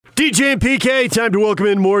DJ and PK, time to welcome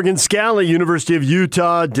in Morgan Scalley, University of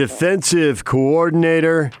Utah defensive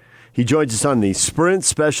coordinator. He joins us on the Sprint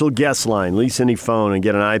special guest line. Lease any phone and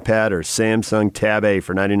get an iPad or Samsung Tab A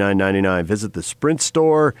for $99.99. Visit the Sprint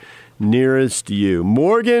store nearest you.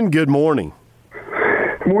 Morgan, good morning.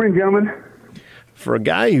 Good morning, gentlemen. For a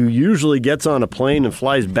guy who usually gets on a plane and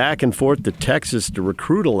flies back and forth to Texas to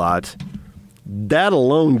recruit a lot, that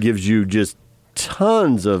alone gives you just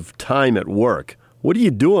tons of time at work. What are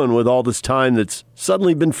you doing with all this time that's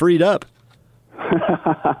suddenly been freed up?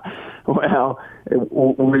 Well,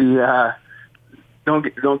 we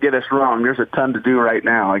don't get us wrong. There's a ton to do right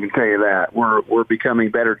now. I can tell you that. We're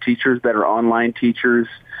becoming better teachers, better online teachers,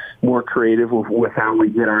 more creative with how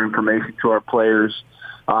we get our information to our players.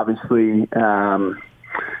 Obviously,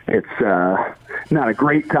 it's not a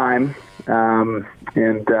great time, and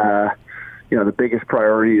the biggest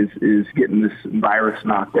priority is getting this virus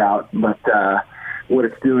knocked out. But what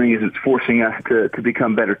it's doing is it's forcing us to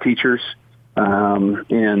become better teachers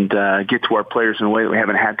and get to our players in a way that we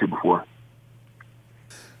haven't had to before.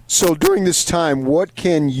 So during this time, what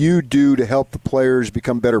can you do to help the players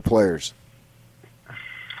become better players?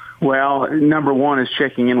 Well, number one is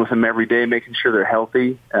checking in with them every day, making sure they're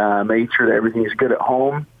healthy, making sure that everything is good at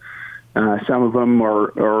home. Some of them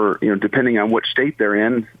are depending on which state they're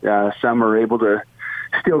in, some are able to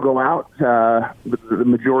still go out. The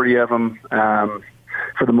majority of them,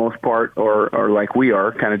 for the most part, are like we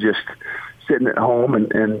are, kind of just sitting at home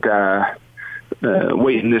and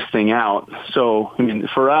waiting this thing out. So, I mean,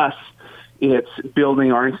 for us, it's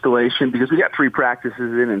building our installation because we got 3 practices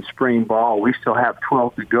in spring ball. We still have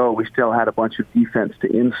 12 to go. We still had a bunch of defense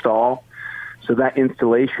to install. So that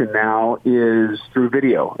installation now is through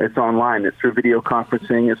video. It's online. It's through video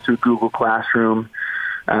conferencing. It's through Google Classroom.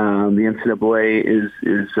 The NCAA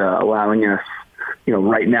is allowing us,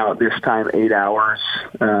 right now at this time, 8 hours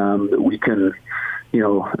that we can,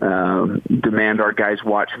 demand our guys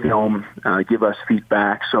watch film, give us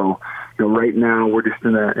feedback. So, right now we're just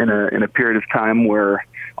in a period of time where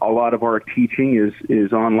a lot of our teaching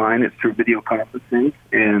is online. It's through video conferencing,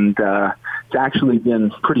 and it's actually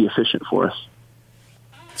been pretty efficient for us.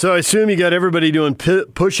 So I assume you got everybody doing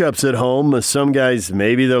push-ups at home. Some guys,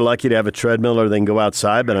 maybe they're lucky to have a treadmill or they can go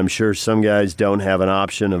outside, but I'm sure some guys don't have an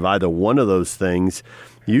option of either one of those things.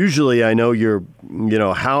 Usually I know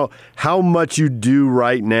how much you do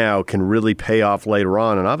right now can really pay off later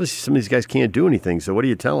on, and obviously some of these guys can't do anything, so what do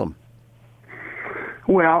you tell them?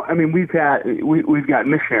 Well, I mean, we've got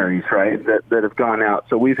missionaries, right, that have gone out.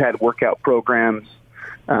 So we've had workout programs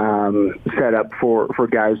set up for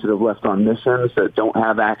guys that have left on missions that don't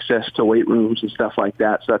have access to weight rooms and stuff like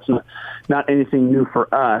that. So that's not anything new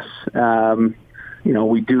for us.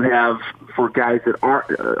 We do have for guys that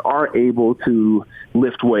are able to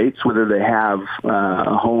lift weights, whether they have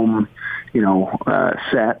a home,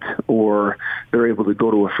 set or they're able to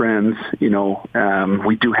go to a friend's,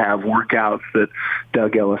 we do have workouts that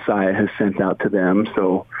Doug Ellisai has sent out to them.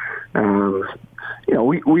 So,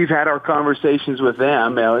 we've had our conversations with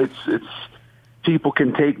them. It's people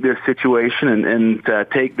can take this situation and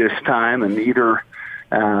take this time and either,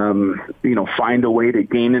 find a way to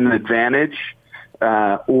gain an advantage,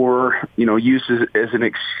 or, use it as an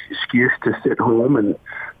excuse to sit home and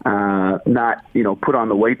not, put on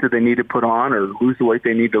the weight that they need to put on or lose the weight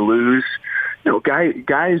they need to lose.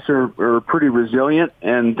 Guys are pretty resilient,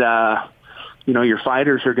 and your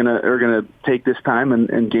fighters are gonna take this time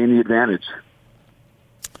and gain the advantage.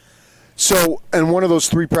 So, in one of those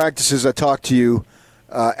 3 practices, I talked to you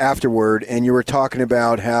afterward, and you were talking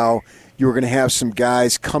about how you were going to have some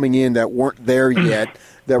guys coming in that weren't there yet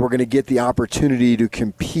that were going to get the opportunity to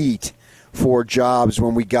compete for jobs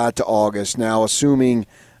when we got to August. Now, assuming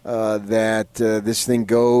that this thing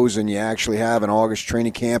goes and you actually have an August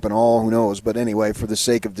training camp and all, who knows. But anyway, for the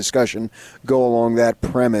sake of discussion, go along that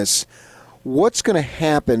premise. What's going to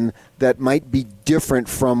happen that might be different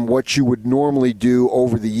from what you would normally do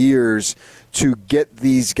over the years to get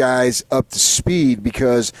these guys up to speed?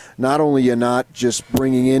 Because not only you're not just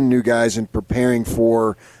bringing in new guys and preparing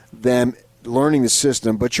for them learning the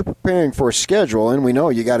system, but you're preparing for a schedule, and we know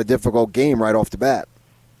you got a difficult game right off the bat.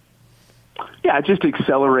 Yeah, it just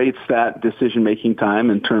accelerates that decision-making time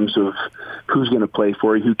in terms of who's going to play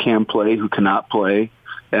for you, who can play, who cannot play.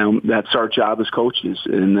 That's our job as coaches,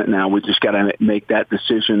 and now we just got to make that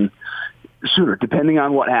decision sooner, depending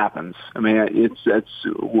on what happens. I mean,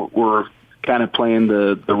 we're kind of playing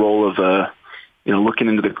the role of looking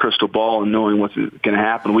into the crystal ball and knowing what's going to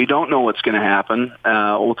happen. We don't know what's going to happen.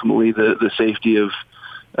 Ultimately, the safety of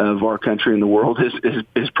our country and the world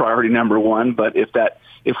is priority number one. But if that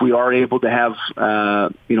if we are able to have,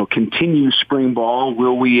 continue spring ball,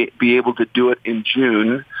 will we be able to do it in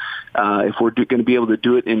June? If we're going to be able to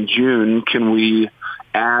do it in June, can we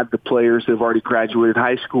add the players that have already graduated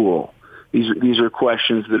high school? These are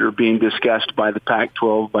questions that are being discussed by the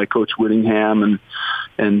Pac-12, by Coach Whittingham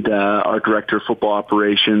and our director of football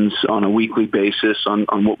operations on a weekly basis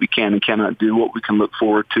on what we can and cannot do, what we can look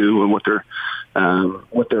forward to, and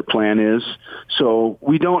what their plan is. So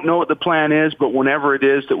we don't know what the plan is, but whenever it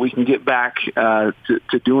is that we can get back to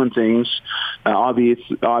doing things,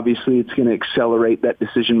 obviously it's going to accelerate that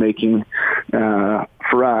decision making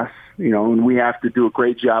for us. And we have to do a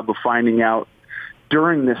great job of finding out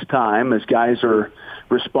during this time, as guys are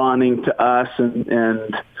responding to us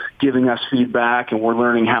and giving us feedback, and we're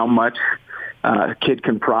learning how much a kid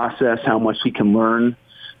can process, how much he can learn.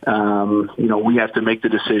 We have to make the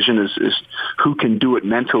decision as who can do it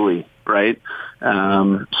mentally, right?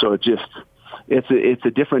 So it's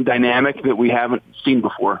a different dynamic that we haven't seen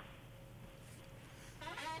before.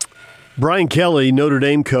 Brian Kelly, Notre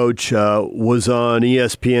Dame coach, was on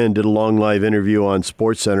ESPN, did a long live interview on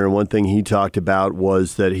SportsCenter, and one thing he talked about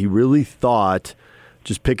was that he really thought,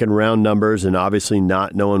 just picking round numbers and obviously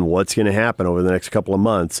not knowing what's going to happen over the next couple of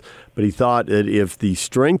months, but he thought that if the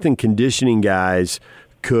strength and conditioning guys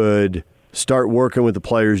could start working with the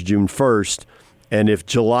players June 1st, and if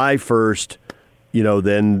July 1st,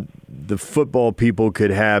 then the football people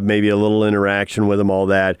could have maybe a little interaction with them, all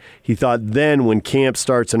that. He thought then when camp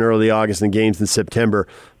starts in early August and games in September,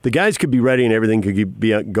 the guys could be ready and everything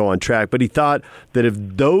could go on track. But he thought that if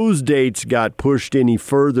those dates got pushed any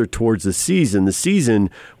further towards the season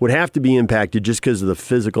would have to be impacted just because of the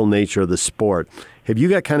physical nature of the sport. Have you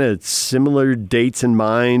got kind of similar dates in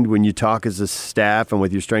mind when you talk as a staff and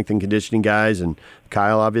with your strength and conditioning guys and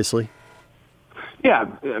Kyle, obviously? Yeah,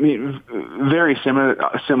 I mean, very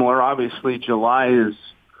similar. Obviously, July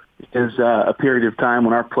is a period of time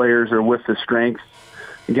when our players are with the strength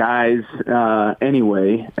guys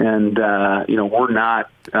anyway, and we're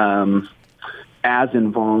not as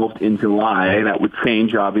involved in July. That would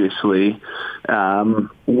change, obviously.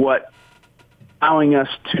 What allowing us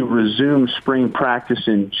to resume spring practice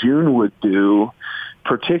in June would do,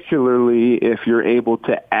 particularly if you're able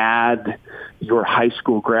to add your high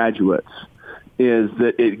school graduates, is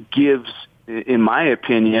that it gives, in my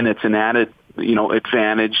opinion, it's an added,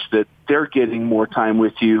 advantage that they're getting more time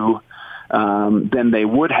with you than they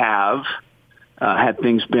would have had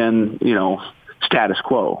things been, status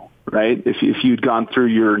quo, right? If you'd gone through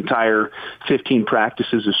your entire 15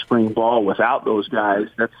 practices of spring ball without those guys,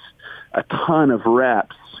 that's a ton of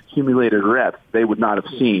reps, accumulated reps they would not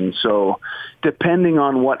have seen. So depending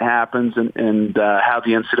on what happens and how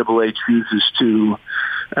the NCAA chooses to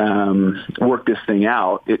work this thing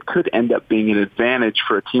out, it could end up being an advantage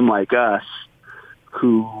for a team like us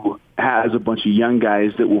who has a bunch of young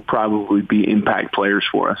guys that will probably be impact players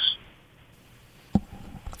for us.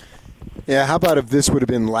 Yeah, how about if this would have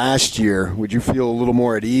been last year? Would you feel a little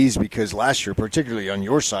more at ease? Because last year, particularly on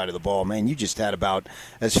your side of the ball, man, you just had about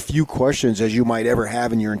as few questions as you might ever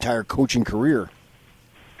have in your entire coaching career.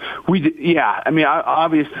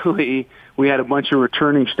 Obviously, we had a bunch of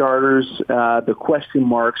returning starters. The question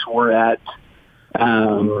marks were at,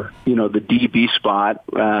 the DB spot.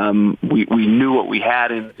 We knew what we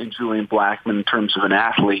had in Julian Blackmon in terms of an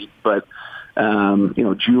athlete, but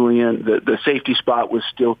Julian, the safety spot was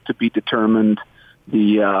still to be determined.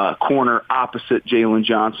 The corner opposite Jalen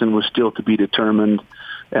Johnson was still to be determined.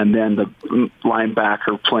 And then the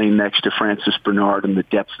linebacker playing next to Francis Bernard and the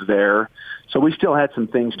depth there. So we still had some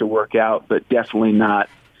things to work out, but definitely not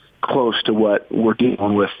close to what we're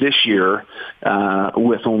dealing with this year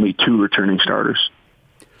with only 2 returning starters.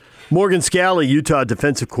 Morgan Scalley, Utah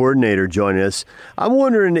defensive coordinator, joining us. I'm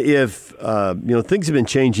wondering if, things have been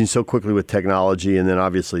changing so quickly with technology, and then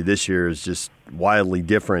obviously this year is just wildly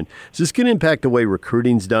different. Is this going to impact the way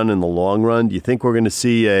recruiting's done in the long run? Do you think we're going to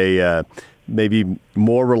see maybe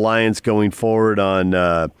more reliance going forward on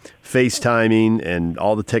FaceTiming and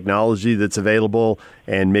all the technology that's available,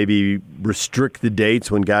 and maybe restrict the dates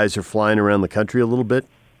when guys are flying around the country a little bit?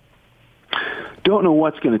 Don't know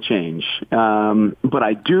what's going to change, but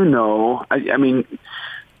I do know,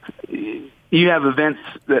 you have events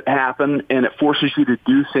that happen and it forces you to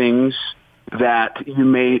do things that you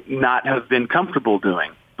may not have been comfortable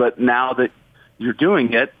doing. But now that you're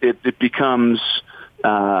doing it, it becomes,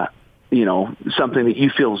 something that you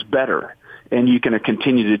feel is better, and you can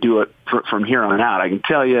continue to do it from here on out. I can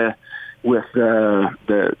tell you with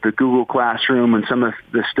the Google Classroom and some of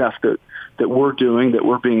the stuff that we're doing, that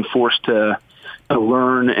we're being forced to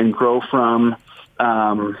learn and grow from,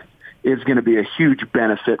 is going to be a huge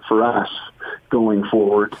benefit for us going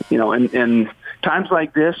forward. And times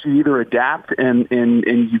like this, you either adapt and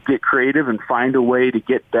you get creative and find a way to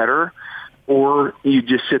get better, or you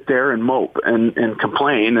just sit there and mope and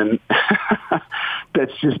complain, and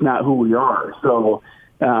that's just not who we are. So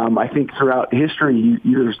I think throughout history,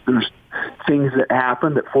 there's things that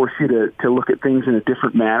happen that force you to look at things in a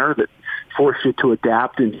different manner, that force you to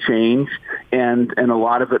adapt and change, and a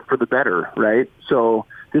lot of it for the better, right? So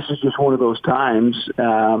this is just one of those times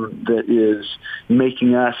that is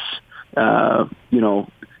making us,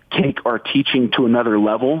 take our teaching to another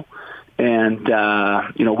level, and,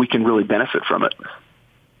 we can really benefit from it. As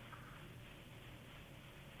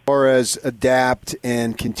far as adapt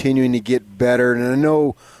and continuing to get better, and I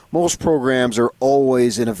know most programs are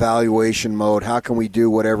always in evaluation mode. How can we do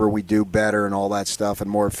whatever we do better and all that stuff and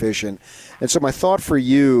more efficient? And so my thought for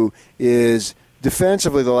you is,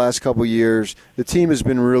 defensively the last couple of years, the team has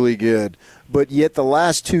been really good. But yet the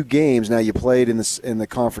last two games, now you played in the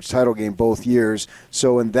conference title game both years,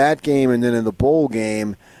 so in that game and then in the bowl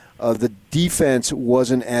game, the defense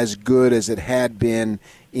wasn't as good as it had been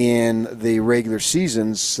in the regular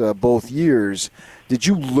seasons both years. Did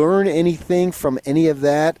you learn anything from any of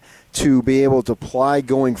that to be able to apply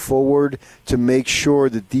going forward to make sure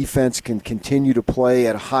the defense can continue to play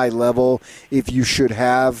at a high level if you should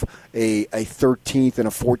have a 13th and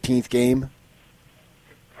a 14th game?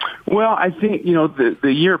 Well, I think,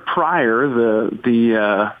 the year prior,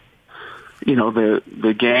 the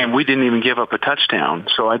game, we didn't even give up a touchdown.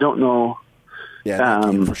 So I don't know. Yeah, that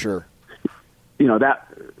game for sure. That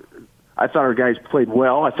I thought our guys played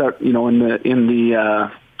well. I thought, in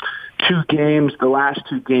the two games, the last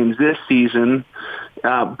two games this season,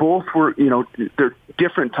 both were, they're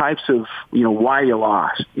different types of, why you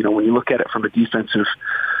lost. When you look at it from a defensive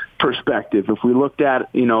perspective, if we looked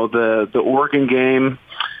at, the Oregon game,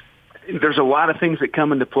 there's a lot of things that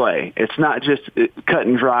come into play. It's not just cut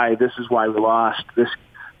and dry. This is why we lost. This,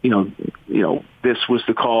 this was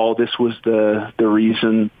the call. This was the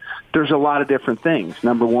reason. There's a lot of different things.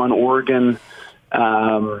 Number one, Oregon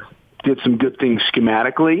did some good things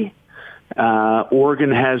schematically.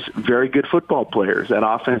 Oregon has very good football players. That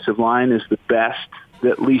offensive line is the best,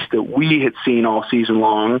 at least that we had seen all season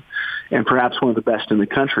long, and perhaps one of the best in the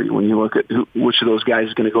country. When you look at which of those guys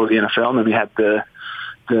is going to go to the NFL, and then we had the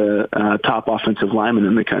top offensive lineman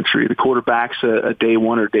in the country. The quarterback's a day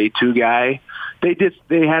one or day two guy. They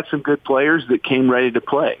had some good players that came ready to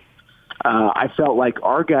play. I felt like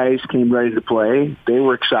our guys came ready to play. They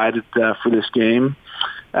were excited for this game.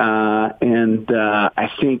 And I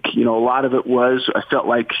think, a lot of it was, I felt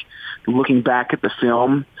like looking back at the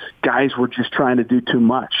film, guys were just trying to do too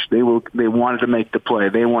much. They wanted to make the play.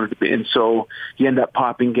 They wanted to be, and so you end up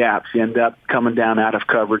popping gaps. You end up coming down out of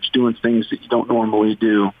coverage, doing things that you don't normally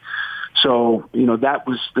do. So,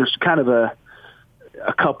 there's kind of a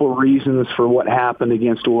couple of reasons for what happened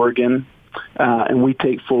against Oregon. And we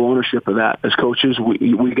take full ownership of that. As coaches,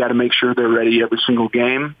 we got to make sure they're ready every single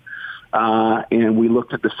game. And we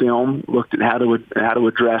looked at the film, looked at how to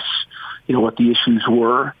address, what the issues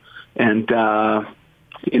were. And,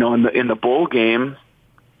 in the bowl game,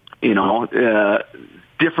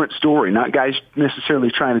 different story, not guys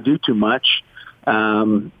necessarily trying to do too much.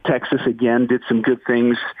 Texas again did some good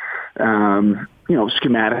things,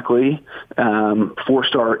 schematically,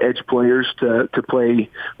 forced our edge players to play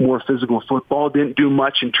more physical football. Didn't do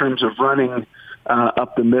much in terms of running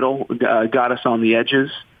up the middle, got us on the edges.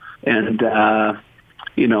 And, to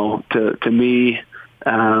me,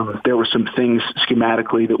 there were some things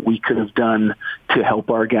schematically that we could have done to help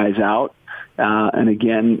our guys out. And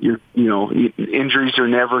again, injuries are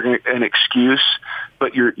never an excuse,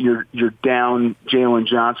 but you're down Jalen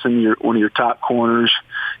Johnson, you're one of your top corners.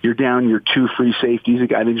 You're down your two free safeties that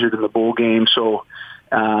got injured in the bowl game. So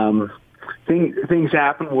things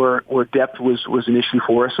happen where depth was an issue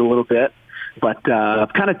for us a little bit. But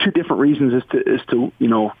kind of two different reasons as to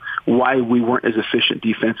why we weren't as efficient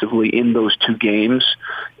defensively in those two games.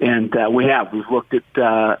 And we've looked at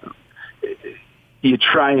you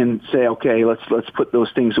try and say, okay, let's put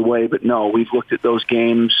those things away, but no, we've looked at those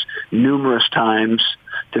games numerous times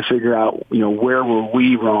to figure out where were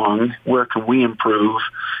we wrong, where can we improve,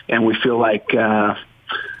 and we feel like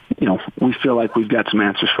we've got some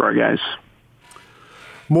answers for our guys.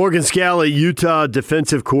 Morgan Scalley, Utah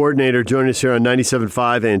defensive coordinator, joining us here on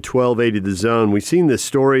 97.5 and 1280 The Zone. We've seen the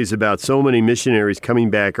stories about so many missionaries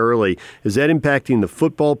coming back early. Is that impacting the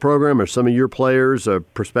football program? Or some of your players,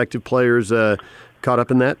 prospective players, caught up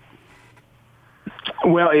in that?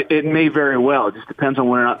 Well, it may very well. It just depends on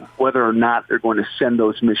whether or not they're going to send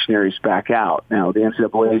those missionaries back out. Now, the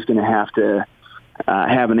NCAA is going to have to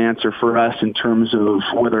have an answer for us in terms of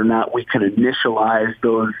whether or not we can initialize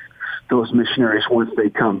those missionaries once they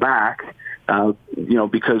come back.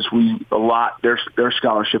 Because their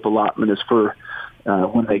scholarship allotment is for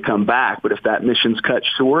when they come back. But if that mission's cut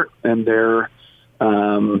short and they're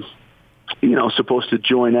supposed to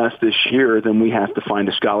join us this year, then we have to find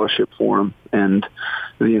a scholarship for them, and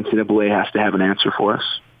the NCAA has to have an answer for us.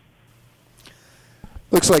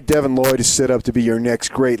 Looks like Devin Lloyd is set up to be your next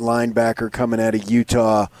great linebacker coming out of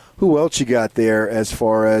Utah. Who else you got there as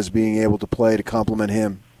far as being able to play to complement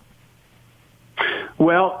him?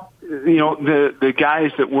 Well, the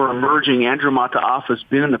guys that were emerging, Andrew Mataafa's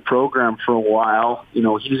been in the program for a while.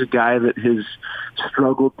 He's a guy that has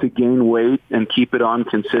struggled to gain weight and keep it on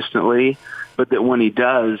consistently, but that when he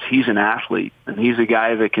does, he's an athlete, and he's a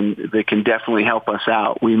guy that can definitely help us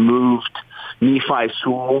out. We moved Nephi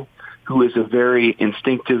Sewell, who is a very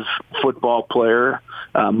instinctive football player,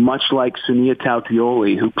 much like Sunia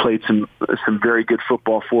Tautioli, who played some very good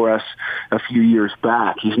football for us a few years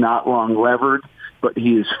back. He's not long-levered, but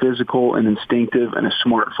he is physical and instinctive and a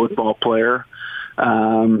smart football player.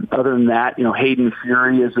 Other than that, Hayden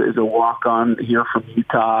Fury is a walk-on here from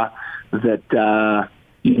Utah that,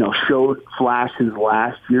 showed flashes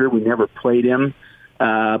last year. We never played him,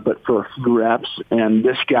 but for a few reps. And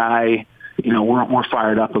this guy, we're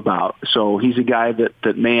fired up about. So he's a guy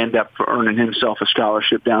that may end up earning himself a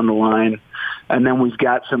scholarship down the line. And then we've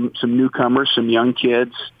got some newcomers, some young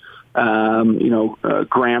kids. Graham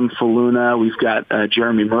Faluna. We've got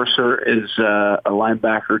Jeremy Mercer is a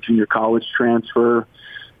linebacker, junior college transfer.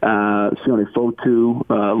 Sione Fotu,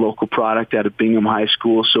 local product out of Bingham High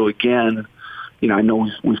School. So again, I know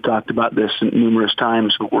we've talked about this numerous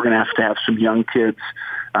times, but we're going to have some young kids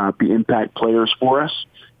be impact players for us.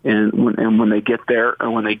 And when they get there, or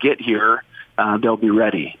when they get here, they'll be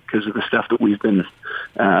ready because of the stuff that we've been,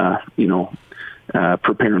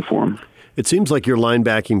 preparing for them. It seems like your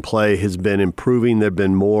linebacking play has been improving. There have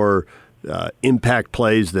been more impact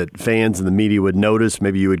plays that fans and the media would notice.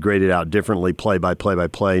 Maybe you would grade it out differently, play by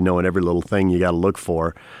play, knowing every little thing you got to look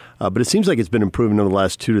for. But it seems like it's been improving over the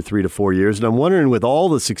last 2 to 3 to 4 years. And I'm wondering, with all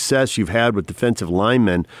the success you've had with defensive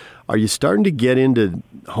linemen, are you starting to get into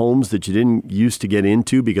homes that you didn't used to get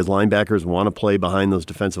into because linebackers want to play behind those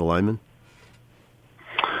defensive linemen?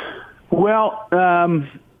 Well,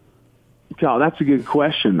 Cal, that's a good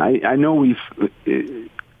question. I know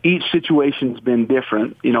each situation's been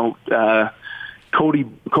different. Cody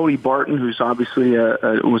Barton, who's obviously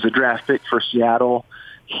was a draft pick for Seattle,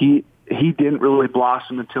 he didn't really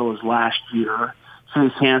blossom until his last year.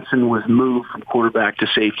 Chase Hansen was moved from quarterback to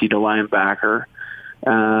safety to linebacker.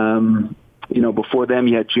 Before them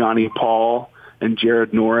you had Johnny Paul and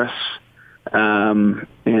Jared Norris,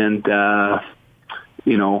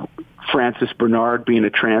 Francis Bernard being a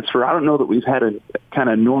transfer. I don't know that we've had a kind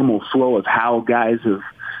of normal flow of how guys have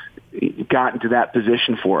gotten to that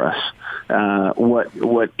position for us.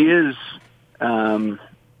 What is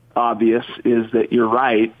obvious is that you're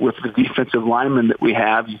right. With the defensive linemen that we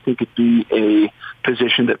have, you think it'd be a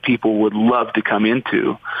position that people would love to come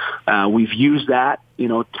into. We've used that,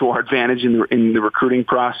 to our advantage in the recruiting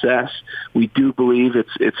process. We do believe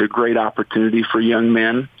it's a great opportunity for young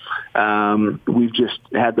men. We've just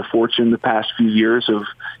had the fortune the past few years of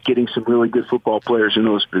getting some really good football players in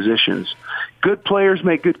those positions. Good players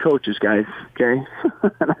make good coaches, guys. Okay.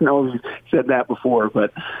 I know we've said that before,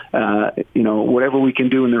 but, whatever we can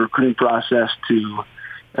do in the recruiting process to,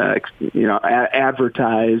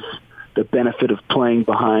 advertise the benefit of playing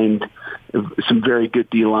behind some very good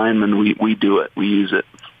D linemen, we do it. We use it.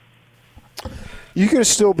 You going to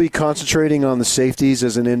still be concentrating on the safeties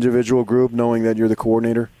as an individual group, knowing that you're the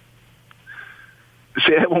coordinator?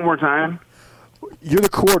 Say that one more time. You're the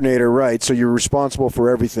coordinator, right? So you're responsible for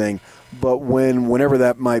everything. But whenever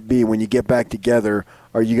that might be, when you get back together,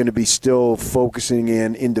 are you going to be still focusing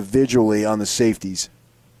in individually on the safeties?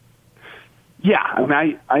 Yeah,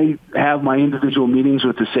 I have my individual meetings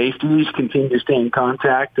with the safeties. Continue to stay in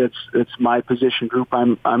contact. That's my position group.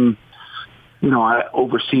 I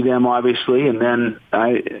oversee them obviously, and then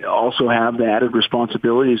I also have the added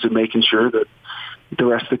responsibilities of making sure that the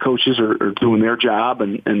rest of the coaches are doing their job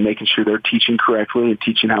and making sure they're teaching correctly and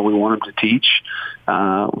teaching how we want them to teach.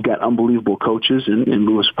 We've got unbelievable coaches in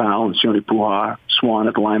Lewis Powell and Sione Puha Swan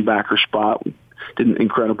at the linebacker spot. We did an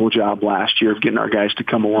incredible job last year of getting our guys to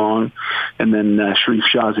come along. And then Sharif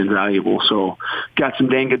Shah's invaluable. So got some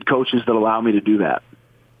dang good coaches that allow me to do that.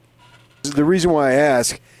 The reason why I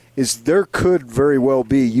ask is there could very well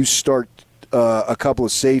be you start a couple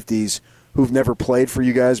of safeties who've never played for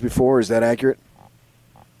you guys before. Is that accurate?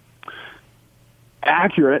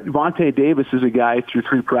 accurate. Vontae Davis is a guy through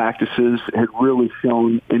 3 practices had really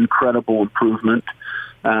shown incredible improvement.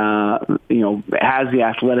 Has the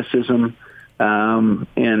athleticism,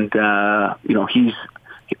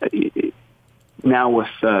 he's now with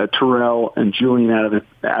Terrell and Julian out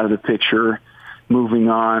of the picture, moving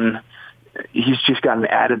on. He's just got an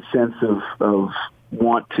added sense of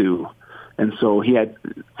want to. And so he had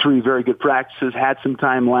 3 very good practices, had some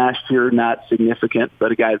time last year, not significant,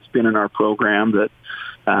 but a guy that's been in our program that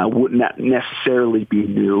would not necessarily be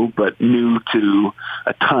new, but new to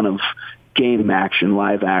a ton of game action,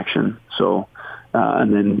 live action. So,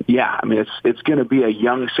 it's going to be a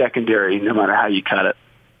young secondary no matter how you cut it.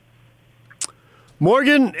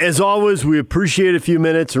 Morgan, as always, we appreciate a few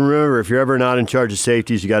minutes. And remember, if you're ever not in charge of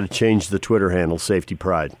safeties, you got to change the Twitter handle, Safety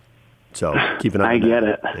Pride. So keep an eye on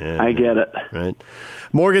that. I get it. Right.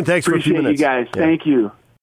 Morgan, thanks for a few minutes. Appreciate you guys. Yeah. Thank you.